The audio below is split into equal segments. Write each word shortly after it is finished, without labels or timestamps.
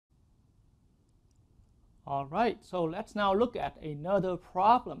All right, so let's now look at another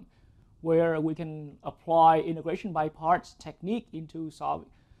problem where we can apply integration by parts technique into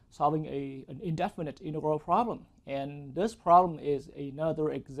solving an indefinite integral problem. And this problem is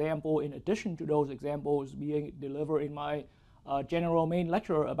another example in addition to those examples being delivered in my general main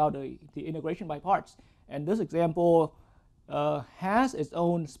lecture about the integration by parts. And this example has its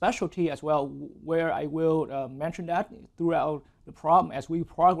own specialty as well, where I will mention that throughout the problem as we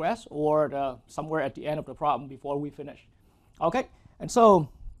progress, or somewhere at the end of the problem before we finish. Okay, and so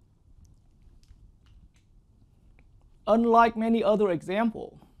unlike many other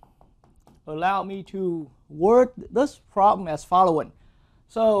examples, allow me to word this problem as following.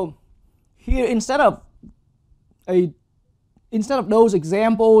 So here, instead of those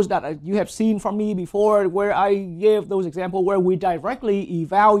examples that you have seen from me before, where I give those examples where we directly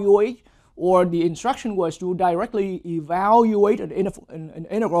evaluate, or the instruction was to directly evaluate an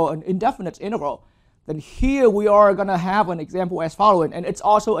integral, an indefinite integral, then here we are going to have an example as following. And it's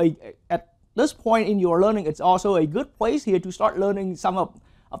also at this point in your learning, it's also a good place here to start learning some of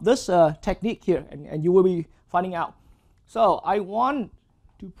this technique here, and you will be finding out. So I want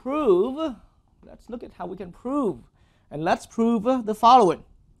to prove, let's look at how we can prove, and let's prove the following.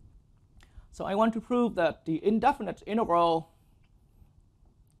 So I want to prove that the indefinite integral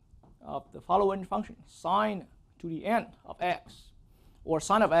of the following function, sine to the n of x, or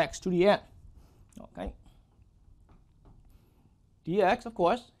sine of x to the n, okay, dx, of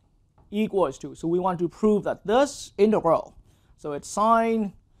course, equals to, so we want to prove that this integral, so it's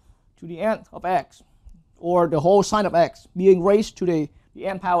sine to the nth of x, or the whole sine of x being raised to the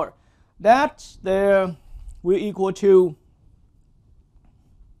n power, that there will equal to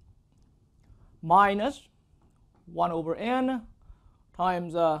minus 1 over n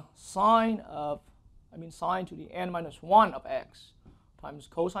times sine to the n minus 1 of x times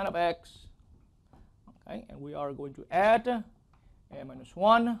cosine of x. Okay, and we are going to add n minus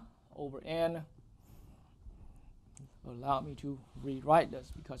 1 over n. Allow me to rewrite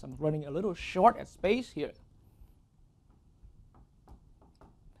this because I'm running a little short at space here.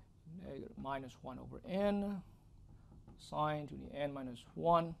 Negative minus 1 over n sine to the n minus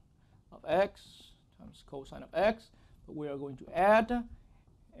 1 of x times cosine of x. But we are going to add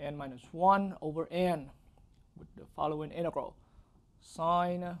n minus 1 over n with the following integral,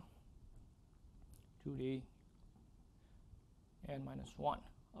 sine to the n minus 1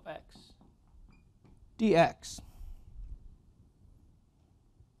 of x dx.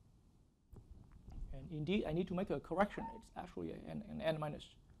 And indeed, I need to make a correction. It's actually an n minus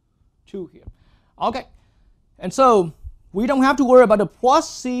 2 here. Okay, and so we don't have to worry about the plus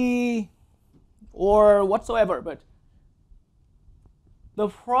c or whatsoever, but the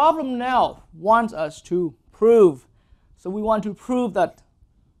problem now wants us to prove. So we want to prove that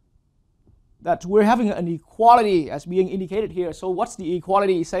we're having an equality as being indicated here. So what's the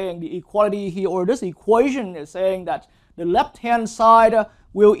equality saying? The equality here, or this equation, is saying that the left-hand side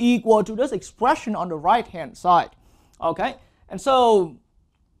will equal to this expression on the right-hand side. Okay, and so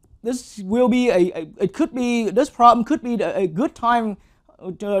this will be this problem could be a good time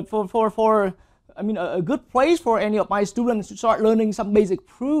a good place for any of my students to start learning some basic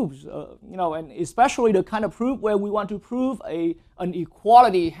proofs, and especially the kind of proof where we want to prove an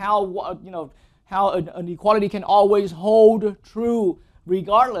equality, how an equality can always hold true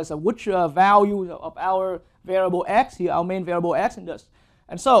regardless of which value of our variable x here, our main variable x in this.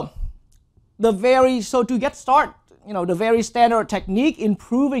 And so to get started, the very standard technique in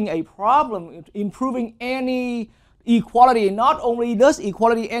proving a problem, in proving any equality, not only this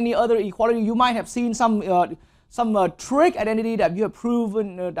equality, any other equality, you might have seen some trig identity that you have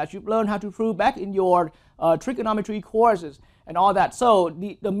proven, that you've learned how to prove back in your trigonometry courses and all that. So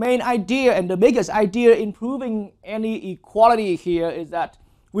the main idea and the biggest idea in proving any equality here is that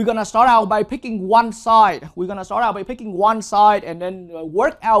we're going to start out by picking one side. We're going to start out by picking one side and then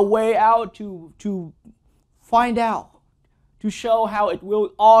work our way out to find out, to show how it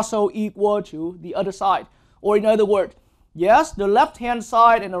will also equal to the other side. Or in other words, yes, the left-hand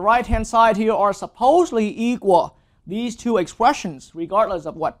side and the right-hand side here are supposedly equal, these two expressions, regardless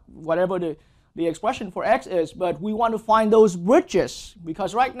of whatever the expression for x is, but we want to find those bridges,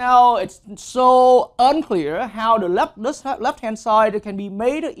 because right now it's so unclear how this left-hand side can be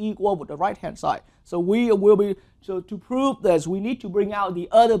made equal with the right-hand side. So to prove this, we need to bring out the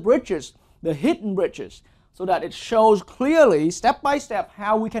other bridges, the hidden bridges, so that it shows clearly, step by step,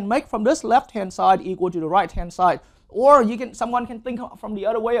 how we can make from this left-hand side equal to the right-hand side. Or someone can think from the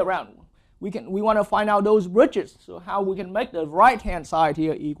other way around. We want to find out those bridges, so how we can make the right-hand side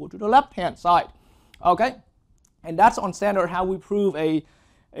here equal to the left-hand side. Okay, and that's on standard how we prove a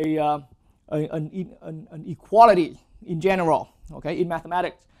an equality in general, okay, in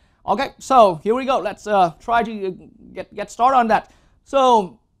mathematics. Okay, so here we go. Let's try to get started on that.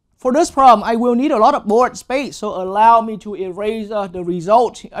 So for this problem, I will need a lot of board space, so allow me to erase the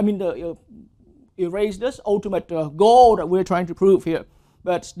result. I mean, erase this ultimate goal that we're trying to prove here.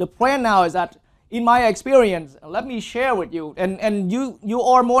 But the plan now is that, in my experience, let me share with you, and you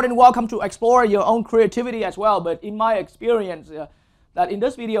are more than welcome to explore your own creativity as well. But in my experience, that in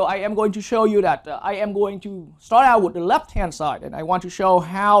this video I am going to show you that I am going to start out with the left-hand side, and I want to show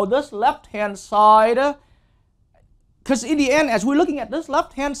how this left-hand side, because in the end, as we're looking at this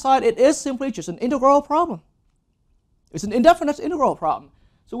left-hand side, it is simply just an integral problem. It's an indefinite integral problem.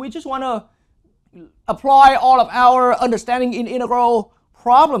 So we just want to apply all of our understanding in integral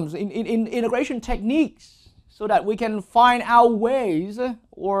problems, in integration techniques, so that we can find our ways,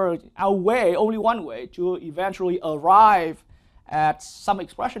 or our way, only one way, to eventually arrive at some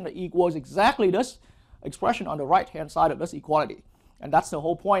expression that equals exactly this expression on the right-hand side of this equality. And that's the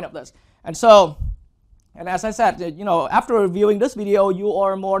whole point of this. And so, and as I said, you know, after viewing this video, you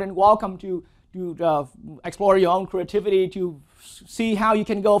are more than welcome to explore your own creativity, to see how you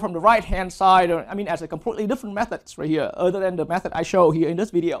can go from the right-hand side, or I mean, as a completely different methods right here, other than the method I show here in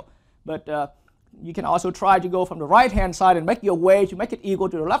this video. But you can also try to go from the right-hand side and make your way to make it equal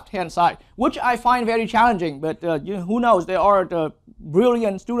to the left-hand side, which I find very challenging. But you know, who knows? There are the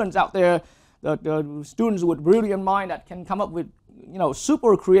brilliant students out there, the students with brilliant mind that can come up with, you know,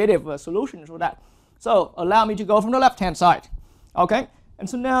 super creative solutions for that. So allow me to go from the left-hand side. Okay, and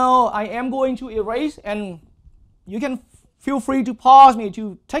so now I am going to erase, and you can feel free to pause me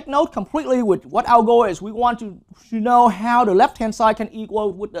to take note completely with what our goal is. We want to know how the left-hand side can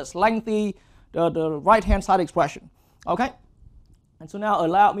equal with this lengthy the right-hand side expression. Okay, and so now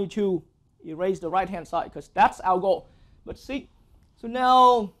allow me to erase the right-hand side, because that's our goal. But see, so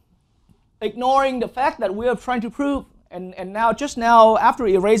now ignoring the fact that we are trying to prove, and now just now after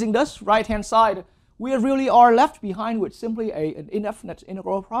erasing this right-hand side, we really are left behind with simply an indefinite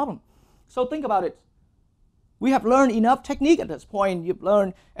integral problem. So think about it. We have learned enough technique at this point. You've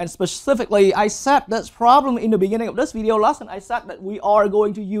learned, and specifically, I said this problem in the beginning of this video lesson. I said that we are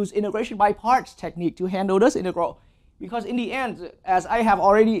going to use integration by parts technique to handle this integral. Because in the end, as I have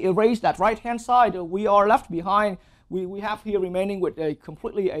already erased that right-hand side, we are left behind. We have here remaining with a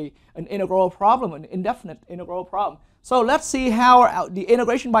completely an integral problem, an indefinite integral problem. So let's see how the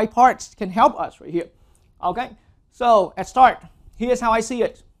integration by parts can help us right here. Okay, so at start, here's how I see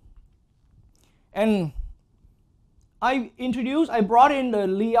it. And I brought in the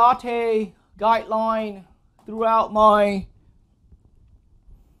LIATE guideline throughout my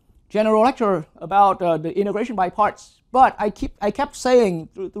general lecture about the integration by parts. But I kept saying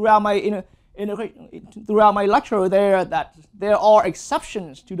throughout my lecture there that there are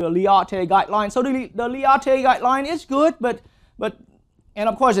exceptions to the LIATE guideline. So the LIATE guideline is good, but and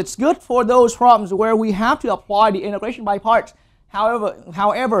of course it's good for those problems where we have to apply the integration by parts.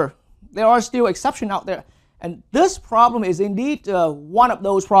 However, there are still exceptions out there. And this problem is indeed one of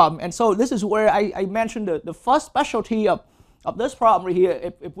those problems. And so this is where I mentioned the first specialty of this problem right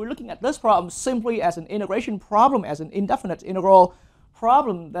here. If we're looking at this problem simply as an integration problem, as an indefinite integral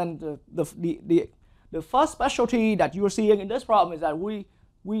problem, then the first specialty that you're seeing in this problem is that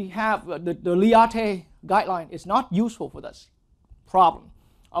we have the LIATE guideline is not useful for this problem.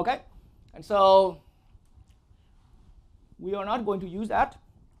 Okay? And so we are not going to use that.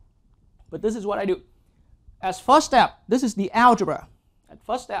 But this is what I do. As first step, this is the algebra. At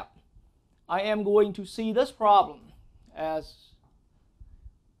first step, I am going to see this problem as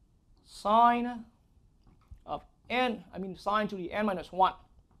sine of n, sine to the n minus 1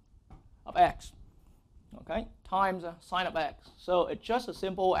 of x, okay, times sine of x. So it's just a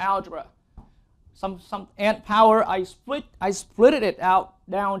simple algebra. Some n power, I split it out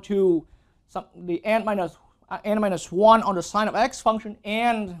down to the n minus 1 on the sine of x function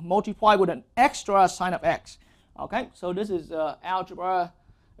and multiply with an extra sine of x. Okay, so this is algebra.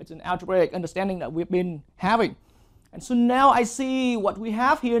 It's an algebraic understanding that we've been having. And so now I see what we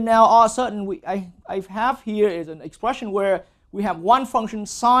have here now. All of a sudden, I have here is an expression where we have one function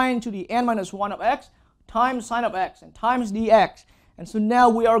sine to the n minus 1 of x times sine of x and times dx. And so now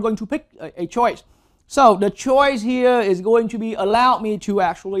we are going to pick a choice. So the choice here is going to be, allow me to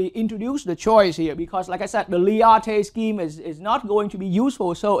actually introduce the choice here, because like I said, the LIATE scheme is not going to be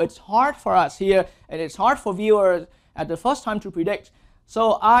useful. So it's hard for us here, and it's hard for viewers at the first time to predict.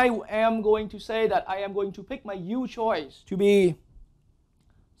 So I am going to say that I am going to pick my u choice to be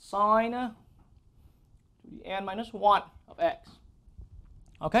sine to the n minus 1 of x.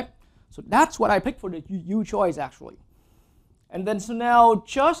 Okay, so that's what I picked for the u choice actually. And then so now,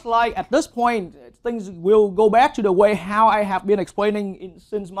 just like at this point, things will go back to the way how I have been explaining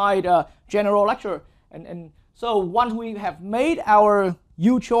since my general lecture. And so once we have made our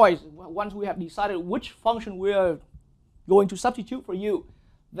u choice, once we have decided which function we are going to substitute for u,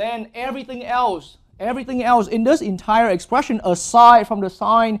 then everything else in this entire expression, aside from the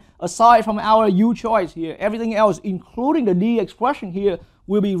sign, aside from our u choice here, everything else, including the d expression here,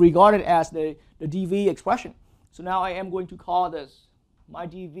 will be regarded as the dv expression. So now I am going to call this, my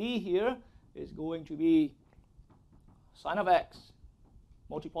dv here is going to be sine of x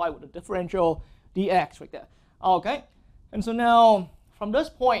multiplied with the differential dx right there. Okay, and so now from this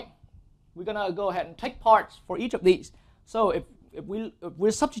point, we're going to go ahead and take parts for each of these. So if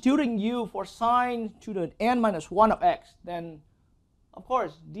we're substituting u for sine to the n minus 1 of x, then of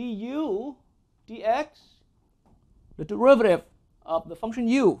course du dx, the derivative of the function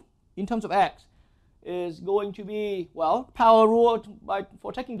u in terms of x, is going to be, well, power rule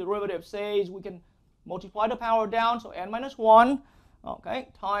for taking the derivative says we can multiply the power down, so n minus 1, okay,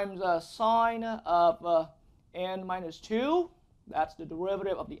 times sine of n minus 2. That's the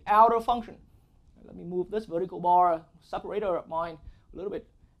derivative of the outer function. Let me move this vertical bar separator of mine a little bit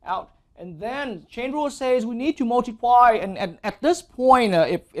out. And then chain rule says we need to multiply, and at this point,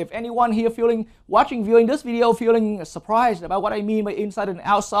 if anyone here viewing this video feeling surprised about what I mean by inside and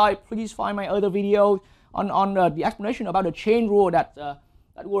outside, please find my other video on the explanation about the chain rule that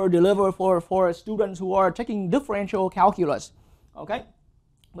were delivered for students who are taking differential calculus. Okay,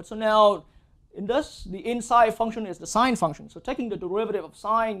 but so now in this, the inside function is the sine function. So taking the derivative of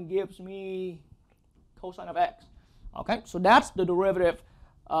sine gives me cosine of x. Okay, so that's the derivative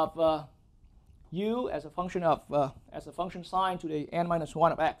of u as a function of sine to the n minus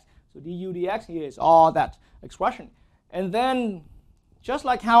 1 of x. So du dx here is all that expression. And then, just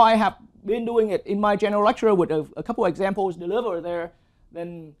like how I have been doing it in my general lecture with a couple of examples delivered there,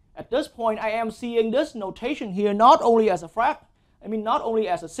 then at this point I am seeing this notation here not only as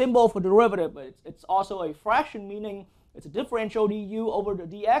a symbol for derivative, but it's also a fraction, meaning it's a differential du over the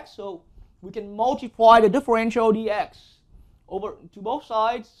dx. So we can multiply the differential dx over to both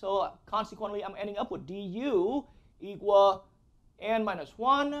sides. So consequently, I'm ending up with du equal n minus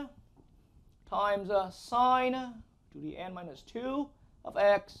 1 times sine to the n minus 2 of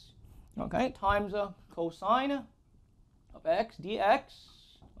x, okay, times cosine of x dx,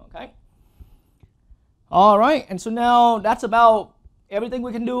 okay. All right, and so now that's about everything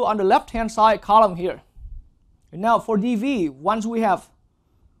we can do on the left-hand side column here. And now for dv, once we have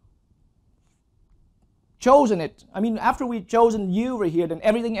chosen it, after we've chosen u right here, then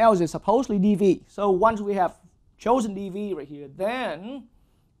everything else is supposedly dv. So once we have chosen dv right here, then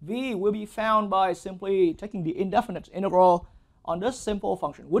v will be found by simply taking the indefinite integral on this simple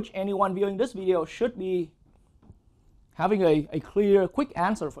function, which anyone viewing this video should be having a clear, quick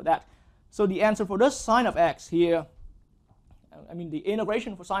answer for that. So the answer for this sine of x here, the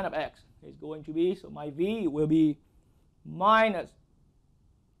integration for sine of x is going to be, so my v will be minus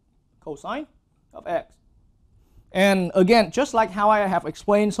cosine of x. And again, just like how I have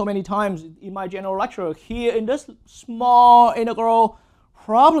explained so many times in my general lecture, here in this small integral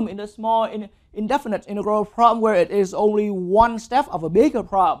problem, in this small indefinite integral problem where it is only one step of a bigger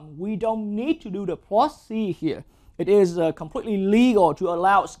problem, we don't need to do the plus c here. It is completely legal to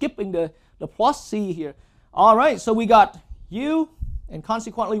allow skipping the plus c here. All right, so we got u, and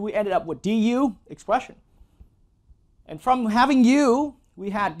consequently we ended up with du expression. And from having u,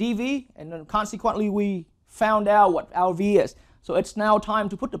 we had dv, and then consequently we found out what our v is. So it's now time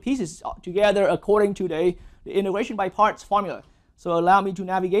to put the pieces together according to the integration by parts formula. So allow me to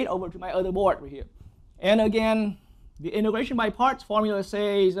navigate over to my other board right here. And again, the integration by parts formula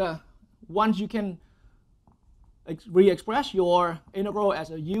says once you can re-express your integral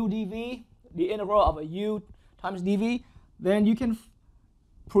as a u dv, the integral of a u times dv, then you can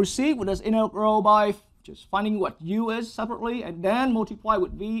proceed with this integral by just finding what u is separately, and then multiply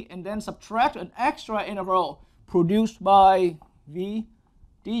with v, and then subtract an extra integral produced by v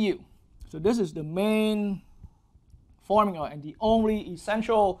du. So this is the main formula and the only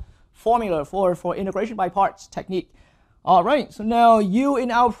essential formula for integration by parts technique. All right, so now u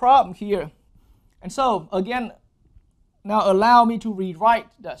in our problem here. And so again, now allow me to rewrite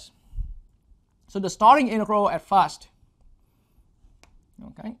this. So the starting integral at first,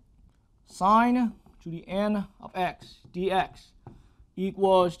 okay, sine to the n of x dx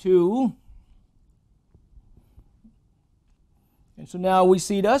equals to, and so now we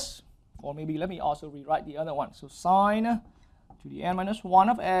see this, or maybe let me also rewrite the other one. So sine to the n minus 1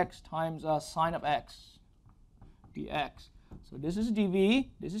 of x times sine of x dx. So this is dv,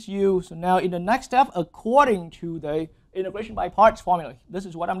 this is u. So now in the next step, according to the integration by parts formula. This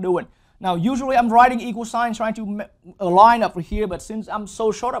is what I'm doing. Now, usually I'm writing equal signs trying to align up here, but since I'm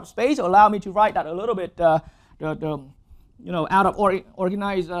so short of space, allow me to write that a little bit, you know, out of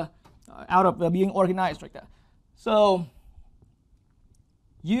being organized like that. So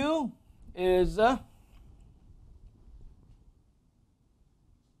U is all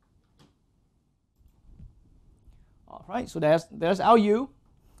right. So there's our U,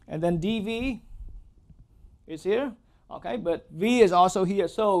 and then dV is here. Okay, but V is also here.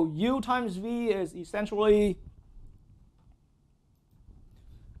 So U times V is essentially,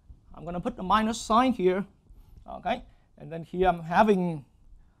 I'm going to put the minus sign here. Okay, and then here I'm having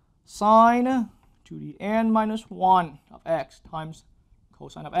sine to the n minus 1 of x times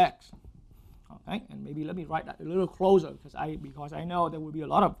cosine of x. Okay, and maybe let me write that a little closer because I know there will be a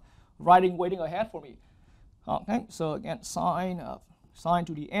lot of writing waiting ahead for me. Okay, so again, sine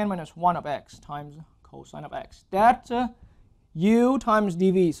to the n minus 1 of x times cosine of x. That's u times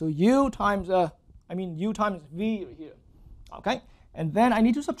dv. So u times v here. Okay, and then I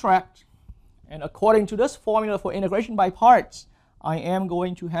need to subtract. And according to this formula for integration by parts, I am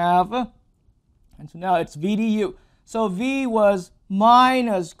going to have, and so now it's v du. So v was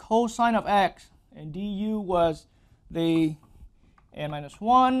minus cosine of x, and du was the n minus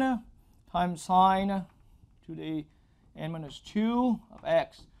 1 times sine to the n minus 2 of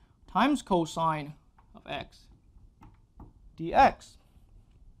x times cosine of x dx.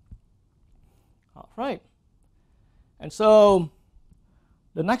 All right. And so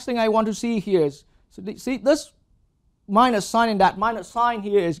the next thing I want to see here is, so see this minus sign and that minus sign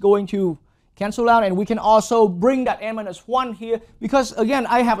here is going to cancel out, and we can also bring that n minus 1 here, because again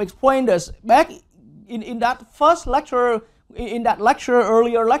I have explained this back in that first lecture, in that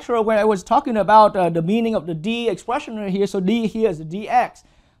earlier lecture where I was talking about the meaning of the d expression here. So d here is dx.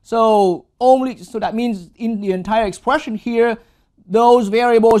 So that means in the entire expression here, those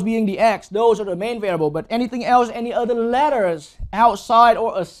variables being the x, those are the main variable. But anything else, any other letters outside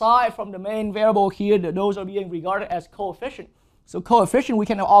or aside from the main variable here, those are being regarded as coefficient. So coefficient, we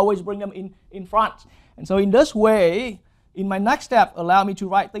can always bring them in front. And so in this way, in my next step, allow me to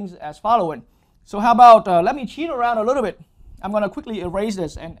write things as following. So how about, let me cheat around a little bit. I'm going to quickly erase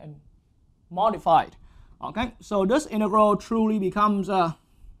this and modify it. Okay, so this integral truly becomes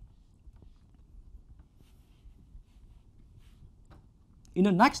in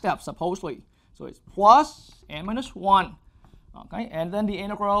the next step, supposedly. So it's plus n minus 1. Okay, and then the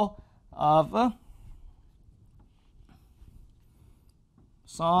integral of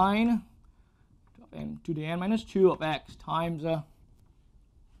sine to the n minus 2 of x times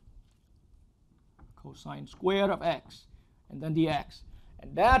cosine squared of x, and then dx.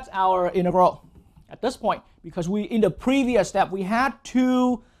 And that's our integral at this point, because in the previous step we had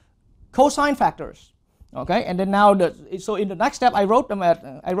two cosine factors. Okay, and then now so in the next step I wrote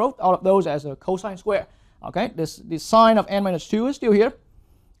all of those as a cosine square. Okay, the sine of n minus 2 is still here.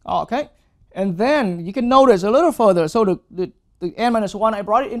 Okay, and then you can notice a little further. So the n minus 1, I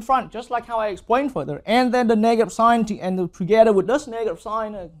brought it in front, just like how I explained further. And then the negative sign, together with this negative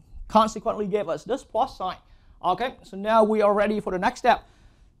sign, consequently gave us this plus sign. Okay, so now we are ready for the next step.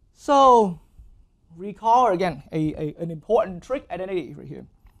 So recall again an important trig identity right here.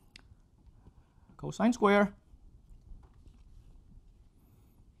 Cosine square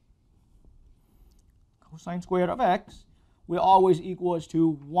of x will always equals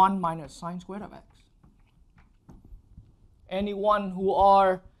to 1 minus sine squared of x. Anyone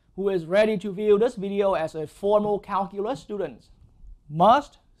who is ready to view this video as a formal calculus student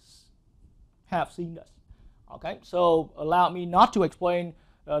must have seen this. Okay, so allow me to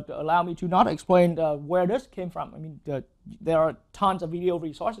not explain where this came from. I mean, there are tons of video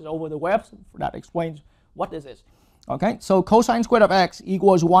resources over the web that explains what this is. Okay, so cosine squared of x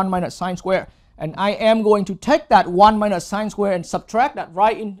equals 1 minus sine squared. And I am going to take that 1 minus sine squared and subtract that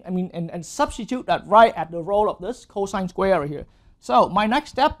and substitute that right at the role of this cosine square right here. So my next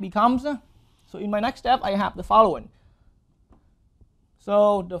step becomes, so in my next step I have the following.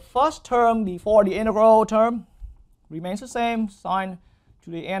 So the first term before the integral term remains the same, sine to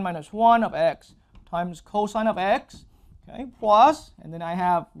the n minus 1 of x times cosine of x, okay, plus, and then I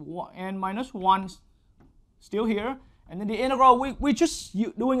have n minus 1 still here. And then the integral, we're just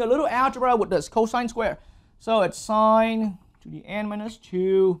doing a little algebra with this cosine square. So it's sine to the n minus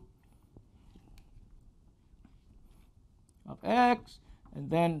 2 of x, and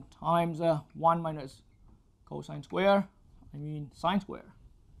then times 1 minus cosine square, sine square.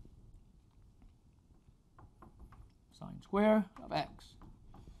 Sine square of x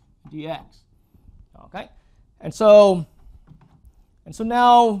dx. Okay, and so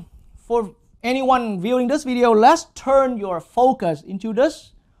now anyone viewing this video, let's turn your focus into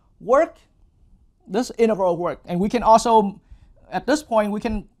this work, this integral work. And we can also, at this point, we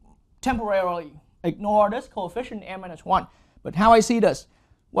can temporarily ignore this coefficient n minus 1. But how I see this?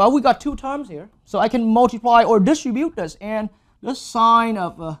 Well, we got two terms here. So I can multiply or distribute this and this sine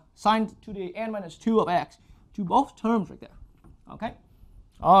of sine to the n minus 2 of x to both terms right there. Okay?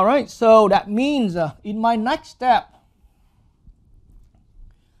 All right, so that means in my next step,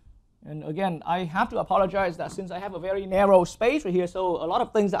 and again, I have to apologize that since I have a very narrow space right here, so a lot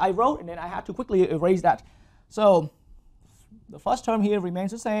of things that I wrote, and then I had to quickly erase that. So the first term here remains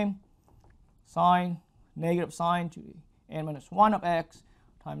the same, sine, negative sine to the n minus 1 of x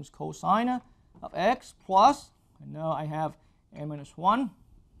times cosine of x plus, and now I have n minus 1,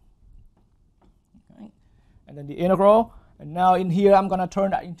 okay, and then the integral, and now in here I'm going to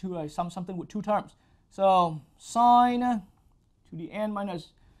turn that into something with two terms. So sine to the n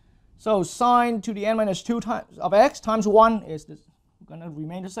minus, so sine to the n minus 2 times of x times 1 is this, going to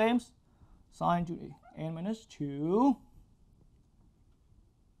remain the same, sine to the n minus 2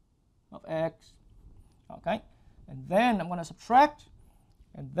 of x, okay, and then I'm going to subtract,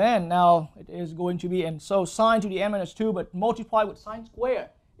 and then now it is going to be, and so sine to the n minus 2, but multiply with sine squared,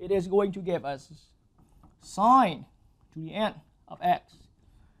 it is going to give us sine to the n of x,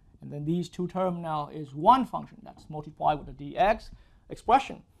 and then these two terms now is one function that's multiplied with the dx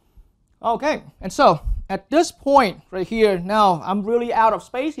expression. Okay, and so at this point right here, now I'm really out of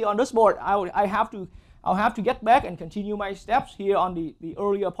space here on this board. I'll have to get back and continue my steps here on the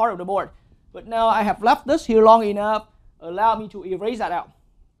earlier part of the board. But now I have left this here long enough, allow me to erase that out.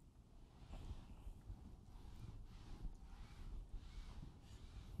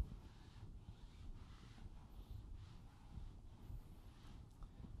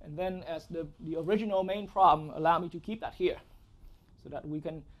 And then as the original main problem, allow me to keep that here so that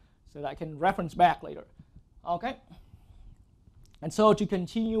I can reference back later. Okay? And so to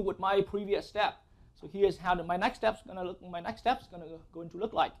continue with my previous step, so here's how my next step's going to look. My next step's going to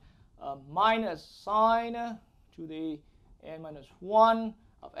look like minus sine to the n minus 1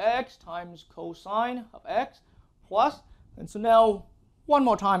 of x times cosine of x plus, and so now one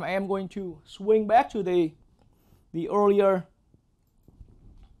more time I am going to swing back to the earlier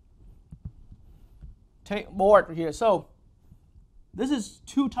board here. So this is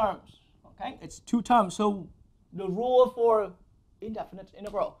two terms, okay? It's two terms. So the rule for indefinite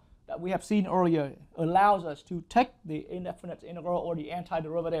integral that we have seen earlier allows us to take the indefinite integral or the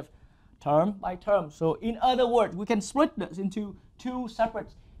antiderivative term by term. So in other words, we can split this into two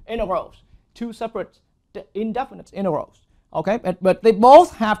separate integrals, two separate indefinite integrals, okay? But they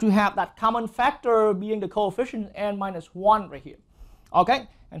both have to have that common factor being the coefficient n minus 1 right here, okay?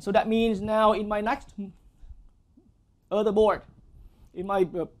 And so that means now in my next other board, in my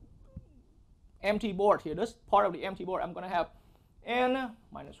empty board here, this part of the empty board, I'm going to have n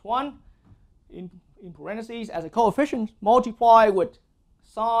minus 1 in parentheses as a coefficient multiplied with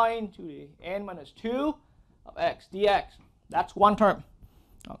sine to the n minus 2 of x dx. That's one term,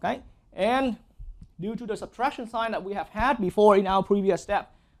 okay? And due to the subtraction sign that we have had before in our previous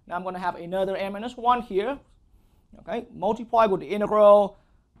step, now I'm going to have another n minus 1 here, okay? Multiplied with the integral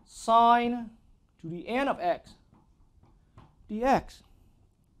sine to the n of x dx,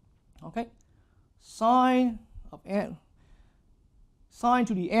 okay? Sine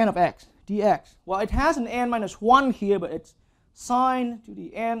to the n of x dx. Well, it has an n minus 1 here, but it's sine to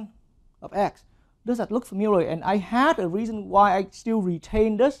the n of x. Does that look familiar? And I had a reason why I still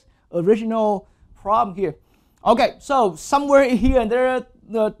retain this original problem here. Okay, so somewhere here and there,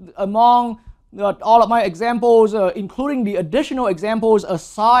 among all of my examples, including the additional examples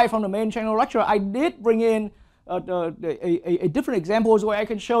aside from the main channel lecture, I did bring in a different examples where I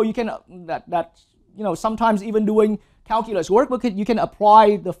can show you can that you know, sometimes even doing calculus work, but you can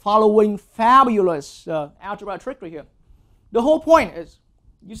apply the following fabulous algebra trick right here. The whole point is,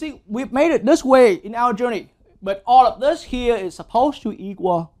 you see, we've made it this way in our journey, but all of this here is supposed to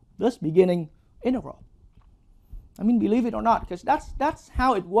equal this beginning integral. I mean, believe it or not, because that's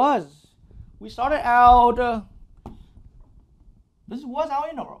how it was. We started out, this was our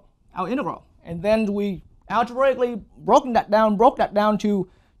integral, and then we algebraically broke that down to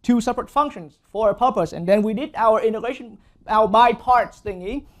two separate functions for a purpose, and then we did our integration, our by parts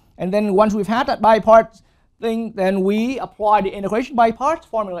thingy, and then once we've had that by parts thing, then we apply the integration by parts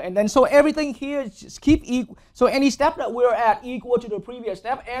formula, and then so everything here just keep equal. So any step that we're at equal to the previous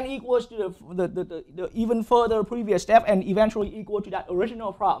step and equals to the even further previous step and eventually equal to that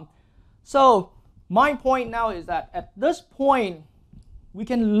original problem. So my point now is that at this point we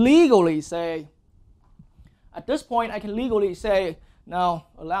can legally say, at this point I can legally say, now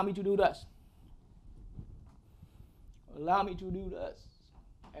allow me to do this. allow me to do this.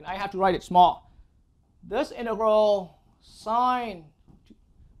 And I have to write it small. This integral sine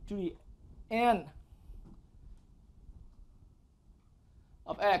to the n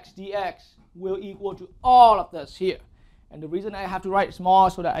of x dx will equal to all of this here. And the reason I have to write it small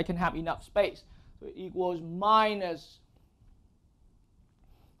so that I can have enough space. So it equals minus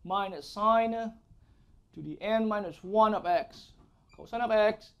sine to the n minus 1 of x cosine of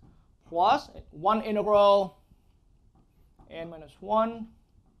x plus 1 integral n minus 1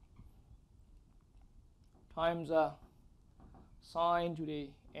 times sine to the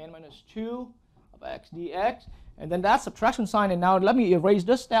n minus 2 of x dx. And then that subtraction sign. And now let me erase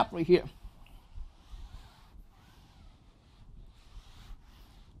this step right here.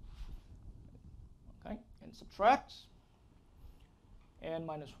 Okay, and subtracts n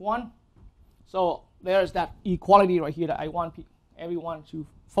minus 1. So there's that equality right here that I want everyone to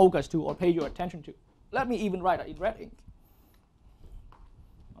focus to or pay your attention to. Let me even write it in red ink.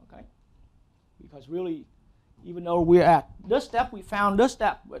 Okay, because really, even though we're at this step, we found this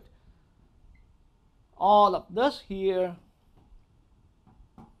step, but all of this here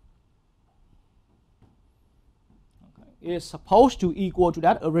is supposed to equal to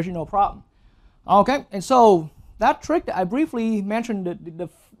that original problem. Okay, and so that trick that I briefly mentioned,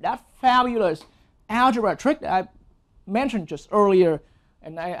 that fabulous algebra trick that I mentioned just earlier,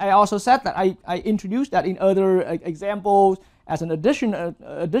 and I also said that I introduced that in other examples as an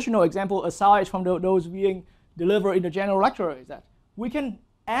additional example aside from those being delivered in the general lecture, is that we can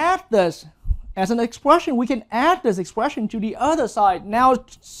add this as an expression. We can add this expression to the other side. Now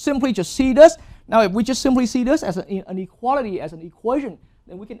simply just see this. Now if we just simply see this as an equality, as an equation,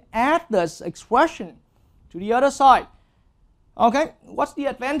 then we can add this expression to the other side. Okay, what's the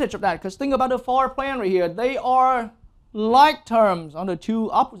advantage of that? Because think about the forward plane right here. They are like terms on the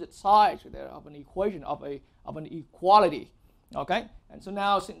two opposite sides of an equation, of an equality. Okay, and so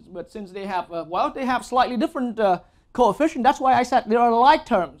now since they have they have slightly different coefficient. That's why I said they are like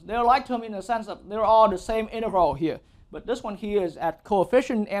terms. They are like terms in the sense that they're all the same integral here. But this one here is at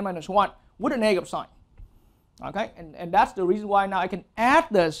coefficient n minus 1 with a negative sign. Okay, and that's the reason why now I can add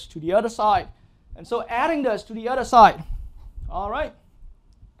this to the other side. And so adding this to the other side. All right.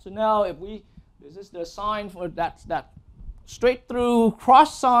 So now if this is the sign for that straight through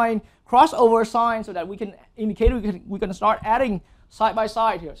crossover sign, so that we can indicate we can start adding side by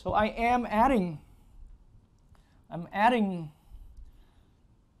side here. So I'm adding, as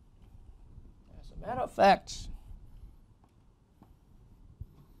a matter of fact,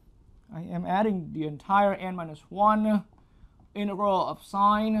 I am adding the entire n minus 1 integral of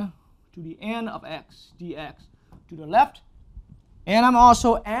sine to the n of x dx to the left. And I'm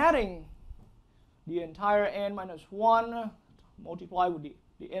also adding the entire n minus 1 multiplied with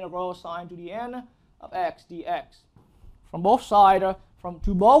the integral sine to the n of x dx from both sides,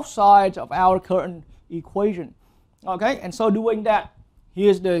 to both sides of our current equation. Okay, and so doing that,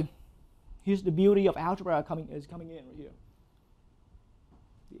 here's the beauty of algebra coming in right here.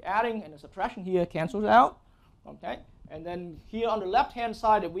 The adding and the subtraction here cancels out. Okay, and then here on the left hand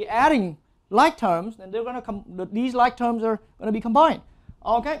side, if we're adding like terms, then they're going to these like terms are going to be combined.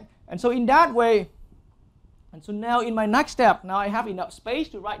 Okay, and so in that way, and so now in my next step, now I have enough space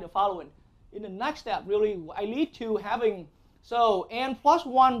to write the following. In the next step, really, I lead to having so n plus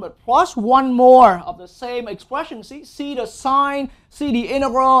 1, but plus 1 more of the same expression. See the sine, see the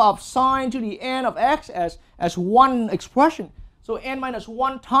integral of sine to the n of x as one expression. So n minus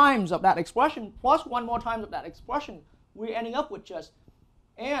 1 times of that expression plus 1 more times of that expression, we're ending up with just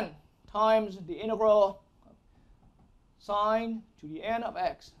n times the integral of sine to the n of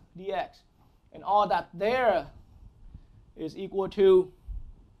x dx. And all that there is equal to,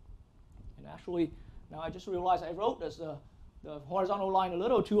 and actually, now I just realized I wrote this, the horizontal line a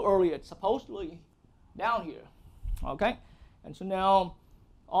little too early. It's supposedly down here. Okay? And so now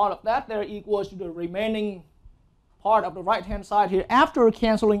all of that there equals to the remaining part of the right-hand side here after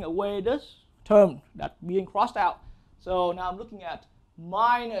canceling away this term that's being crossed out. So now I'm looking at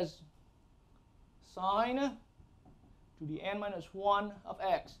minus sine to the n minus 1 of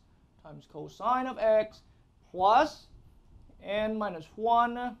x times cosine of x plus n minus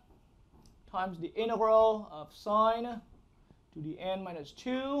 1 times the integral of sine to the n minus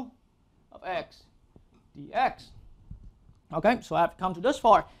 2 of x dx. Okay, so I've come to this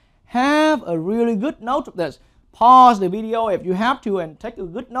far. Have a really good note of this. Pause the video if you have to and take a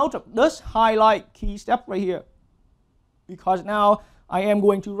good note of this highlight key step right here. Because now I am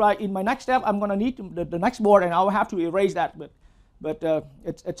going to write in my next step, I'm going to need the next board and I'll have to erase that. But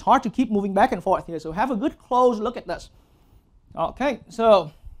it's hard to keep moving back and forth here. So have a good close look at this. Okay,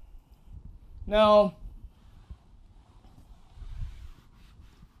 so now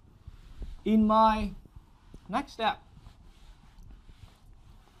in my next step.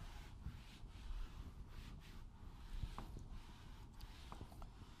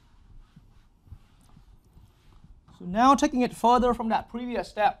 So now taking it further from that previous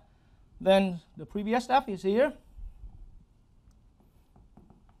step, then the previous step is here.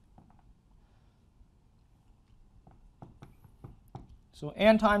 So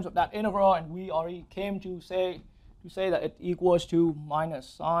n times of that integral, and we already came to say that it equals to minus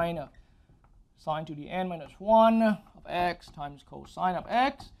sine to the n minus 1 of x times cosine of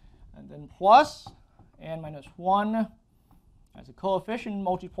x, and then plus n minus 1 as a coefficient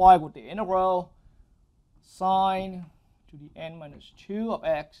multiplied with the integral sine to the n minus 2 of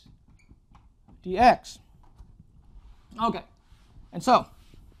x dx. Okay, and so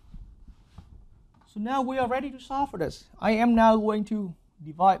now we are ready to solve for this. I am now going to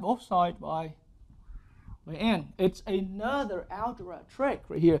divide both sides by n. It's another algebra trick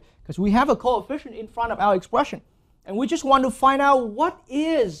right here, because we have a coefficient in front of our expression, and we just want to find out what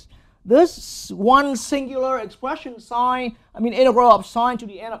is this one singular expression integral of sine to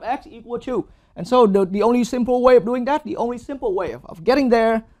the n of x equal to. And so the only simple way of doing that, the only simple way of getting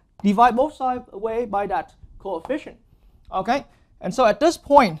there, divide both sides away by that coefficient. Okay, and so at this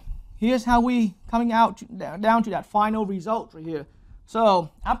point, here's how we coming out down to that final result right here.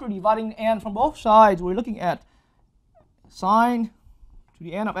 So after dividing n from both sides, we're looking at sine to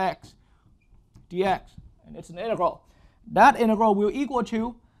the n of x dx, and it's an integral. That integral will equal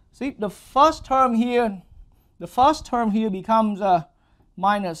to, see, the first term here becomes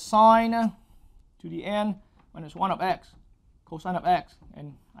minus sine to the n minus 1 of x cosine of x,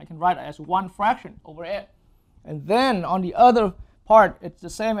 and I can write it as 1 fraction over n. And then on the other part, it's the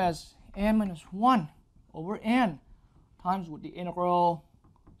same as n minus 1 over n times with the integral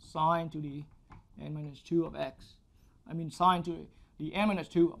sine to the n minus 2 of x. Sine to the n minus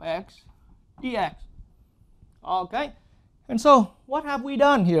 2 of x dx. Okay, and so what have we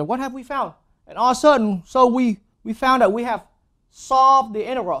done here? What have we found? And all of a sudden, so we found that we have solved the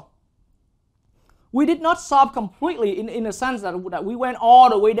integral. We did not solve completely in the sense that we went all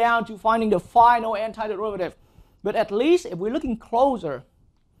the way down to finding the final antiderivative. But at least if we're looking closer,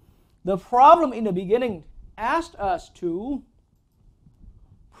 the problem in the beginning asked us to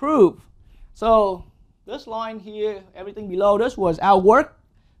prove. So this line here, everything below this was our work,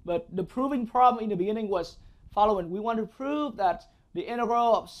 but the proving problem in the beginning was following. We want to prove that the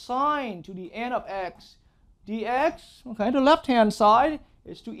integral of sine to the n of x dx, okay, the left-hand side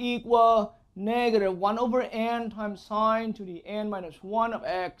is to equal negative 1 over n times sine to the n minus 1 of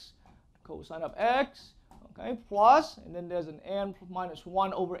x cosine of x, okay, plus, and then there's an n minus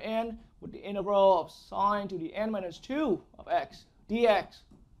 1 over n with the integral of sine to the n minus 2 of x dx.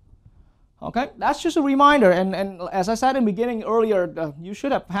 Okay, that's just a reminder, and as I said in the beginning earlier, you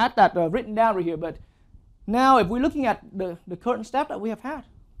should have had that written down right here. But now if we're looking at the current step that we have had,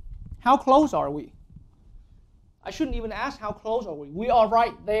 how close are we? I shouldn't even ask how close are we. We are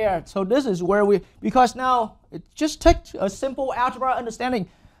right there. So this is where because now it just takes a simple algebra understanding.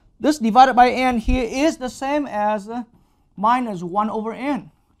 This divided by n here is the same as minus 1 over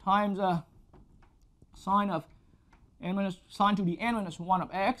n times sine to the n minus 1 of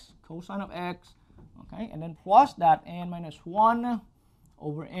x cosine of x, okay, and then plus that n minus 1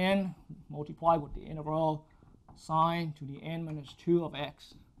 over n multiplied with the integral sine to the n minus 2 of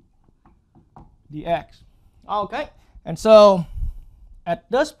x dx. Okay, and so at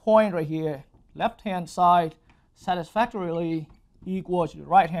this point right here, left-hand side satisfactorily equals to the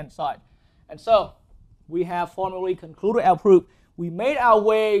right-hand side. And so we have formally concluded our proof. We made our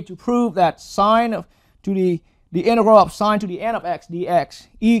way to prove that sine to the integral of sine to the n of x dx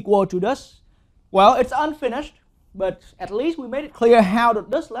equal to this. Well, it's unfinished, but at least we made it clear how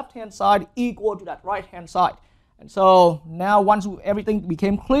this left-hand side equal to that right-hand side. And so now once everything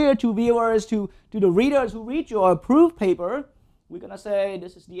became clear to viewers, to the readers who read your proof paper, we're going to say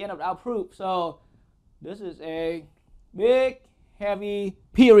this is the end of our proof. So this is a big, heavy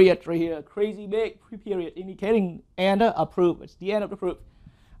period right here, crazy big period indicating end of proof. It's the end of the proof.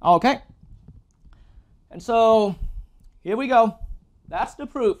 Okay. And so here we go. That's the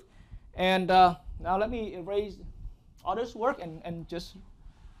proof. And now let me erase all this work and just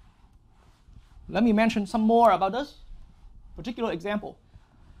let me mention some more about this particular example.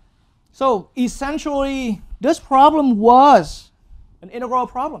 So essentially, this problem was an integral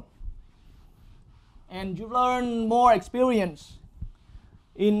problem. And you learn more experience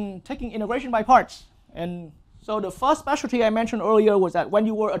in taking integration by parts. And so the first specialty I mentioned earlier was that when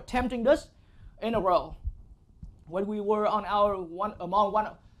you were attempting this integral, when we were on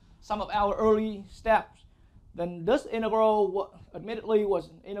some of our early steps, then this integral admittedly was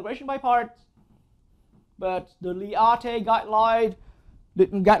integration by parts, but the Liate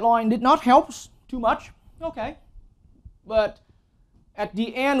guideline did not help too much. Okay, but at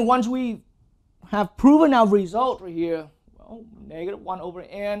the end, once we have proven our result right here, well, negative 1 over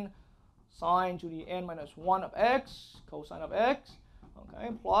n sine to the n minus 1 of x cosine of x,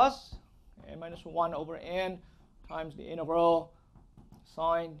 okay, plus n minus 1 over n times the integral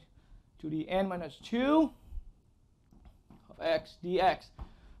sine to the n minus 2 of x dx.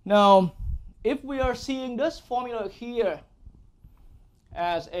 Now, if we are seeing this formula here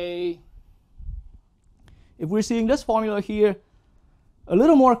as a, if we're seeing this formula here a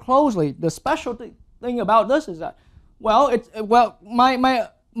little more closely, the special thing about this is that, well, my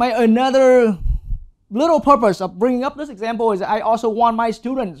another little purpose of bringing up this example is that I also want my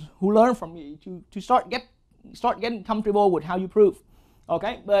students who learn from me to start getting comfortable with how you prove.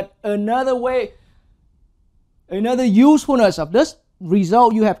 Okay, but another way, another usefulness of this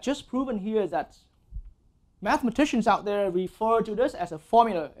result you have just proven here is that mathematicians out there refer to this as a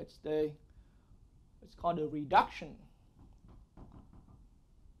formula. It's called the reduction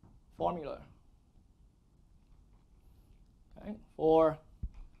formula. Okay, for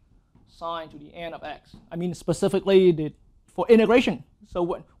sine to the n of x. I mean specifically for integration.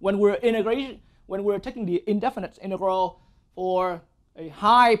 So when we're taking the indefinite integral for a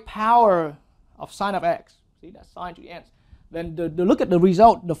high power of sine of x, see that's sine to the n, then the look at the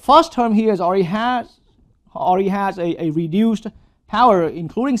result. The first term here already has a reduced power,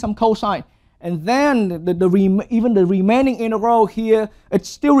 including some cosine, and then even the remaining integral here, it's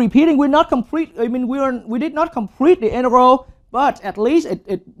still repeating. We're not complete. I mean, we did not complete the integral, but at least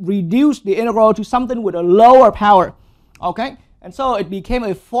it reduced the integral to something with a lower power. Okay, and so it became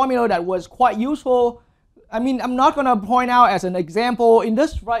a formula that was quite useful. I mean, I'm not going to point out as an example in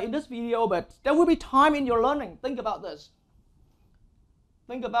this video, but there will be time in your learning. Think about this.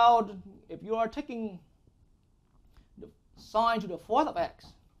 Think about if you are taking the sine to the fourth of x.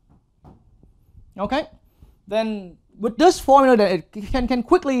 Okay, then with this formula, that it can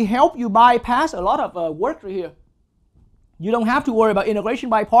quickly help you bypass a lot of work right here. You don't have to worry about integration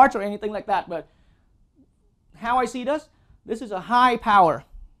by parts or anything like that. But how I see this is a high power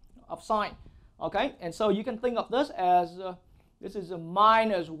of sine. Okay, and so you can think of this as this is a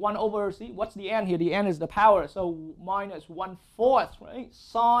minus 1 over, see, what's the n here? The n is the power, so minus 1/4, right?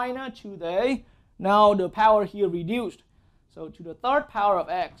 Sine to the, now the power here reduced, so to the third power of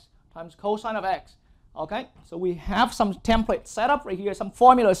x times cosine of x. Okay, so we have some template set up right here, some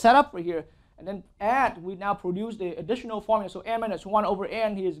formula set up right here, and then we now produce the additional formula. So n minus 1 over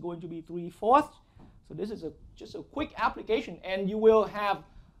n here is going to be 3/4. So this is just a quick application, and you will have,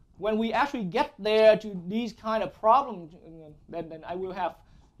 when we actually get there to these kind of problems, then I will have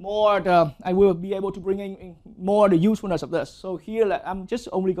more. I will be able to bring in more the usefulness of this. So here I'm just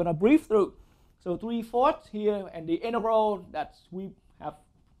only going to brief through. So 3/4 here, and the integral that we have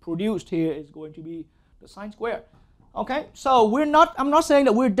produced here is going to be the sine square. Okay, so I'm not saying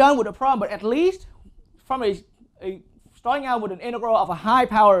that we're done with the problem, but at least from starting out with an integral of a high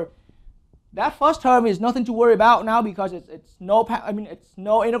power, that first term is nothing to worry about now because it's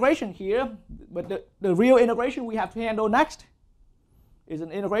no integration here. But the real integration we have to handle next is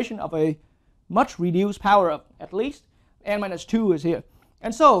an integration of a much reduced power of at least n minus 2 is here.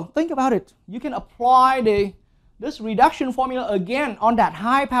 And so think about it. You can apply this reduction formula again on that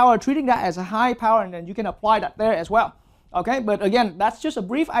high power, treating that as a high power, and then you can apply that there as well. Okay, but again, that's just a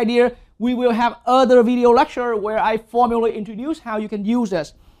brief idea. We will have other video lecture where I formally introduce how you can use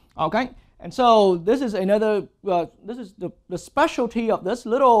this. Okay, and so this is another, this is the specialty of this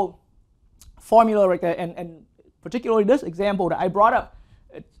little formula right there, and particularly this example that I brought up.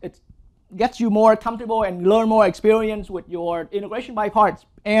 It gets you more comfortable and learn more experience with your integration by parts,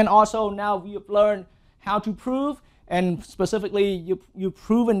 and also now you've learned how to prove, and specifically you've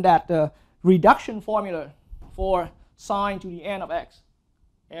proven that the reduction formula for sine to the n of x,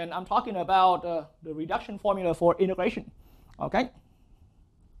 and I'm talking about the reduction formula for integration. Okay.